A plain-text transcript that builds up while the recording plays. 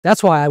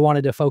That's why I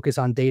wanted to focus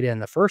on data in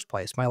the first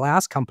place. My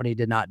last company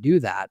did not do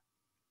that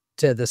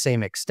to the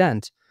same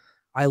extent.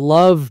 I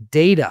love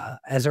data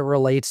as it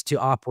relates to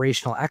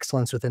operational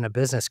excellence within a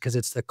business because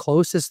it's the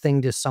closest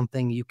thing to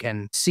something you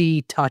can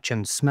see, touch,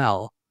 and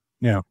smell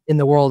Yeah. in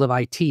the world of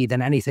IT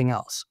than anything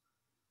else.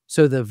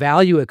 So the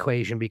value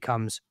equation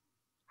becomes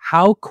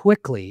how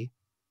quickly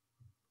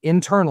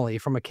internally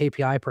from a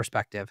KPI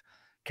perspective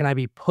can I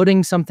be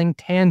putting something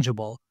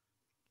tangible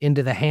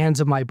into the hands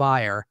of my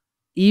buyer,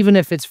 even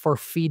if it's for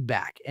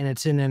feedback and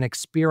it's in an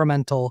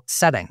experimental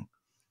setting.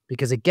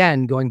 Because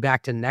again, going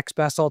back to next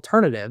best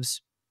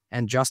alternatives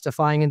and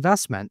justifying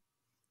investment,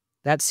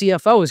 that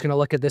CFO is going to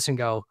look at this and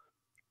go,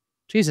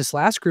 Jesus,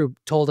 last group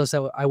told us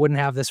that I wouldn't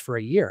have this for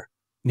a year.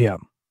 Yeah.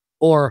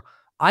 Or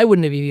I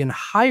wouldn't have even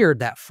hired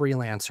that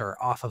freelancer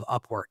off of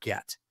Upwork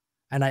yet.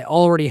 And I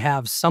already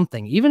have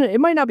something, even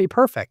it might not be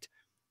perfect,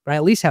 but I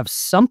at least have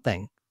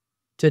something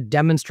to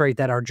demonstrate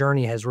that our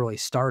journey has really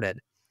started.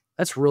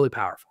 That's really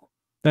powerful.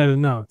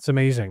 No, it's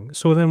amazing.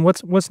 So then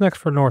what's next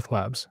for North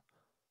Labs?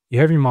 You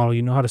have your model,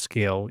 you know how to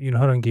scale, you know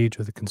how to engage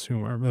with the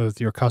consumer,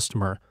 with your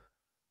customer.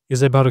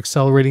 Is it about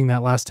accelerating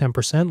that last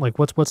 10%? Like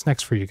what's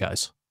next for you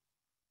guys?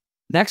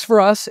 Next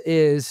for us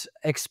is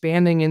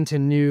expanding into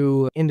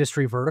new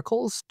industry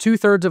verticals.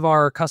 2/3 of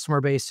our customer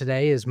base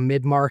today is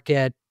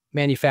mid-market,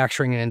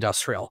 manufacturing, and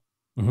industrial.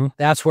 Mm-hmm.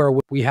 That's where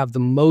we have the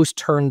most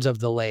turns of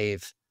the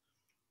lathe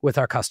with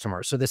our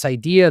customers. So this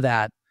idea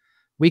that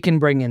we can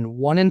bring in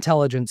one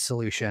intelligence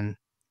solution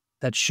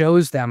that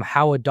shows them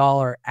how a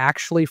dollar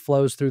actually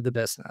flows through the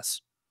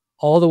business,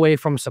 all the way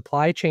from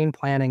supply chain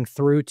planning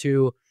through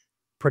to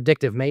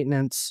predictive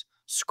maintenance,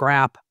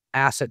 scrap,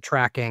 asset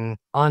tracking,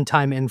 on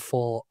time in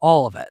full,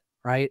 all of it,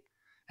 right?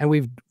 And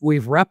we've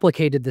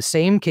replicated the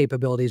same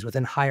capabilities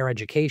within higher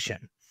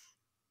education.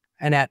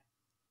 And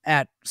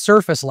at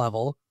surface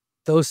level,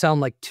 those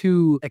sound like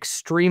two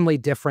extremely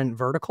different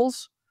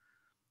verticals.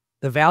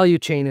 The value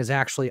chain is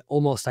actually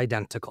almost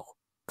identical.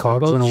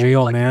 Cogs on a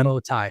wheel, like man. a bow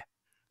tie.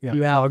 Yeah.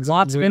 You have Cogs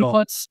lots on of a wheel.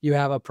 inputs, you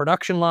have a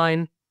production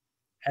line,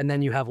 and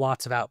then you have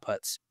lots of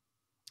outputs.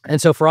 And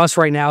so for us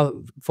right now,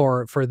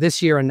 for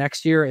this year and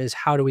next year is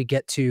how do we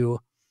get to,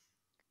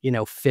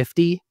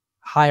 50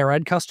 higher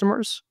ed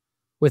customers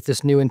with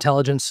this new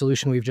intelligence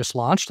solution we've just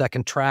launched that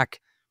can track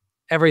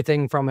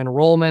everything from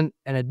enrollment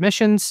and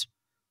admissions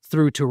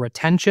through to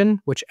retention,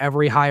 which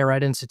every higher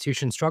ed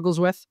institution struggles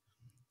with,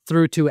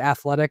 through to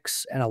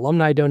athletics and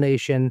alumni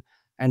donation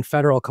and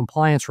federal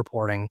compliance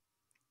reporting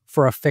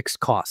for a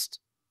fixed cost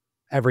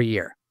every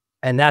year.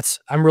 And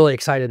I'm really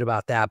excited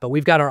about that. But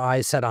we've got our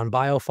eyes set on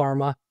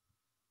biopharma.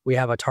 We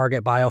have a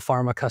target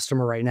biopharma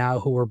customer right now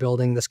who we're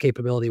building this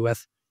capability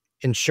with.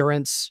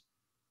 Insurance,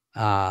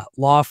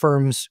 law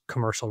firms,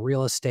 commercial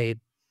real estate.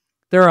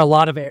 There are a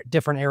lot of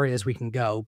different areas we can go.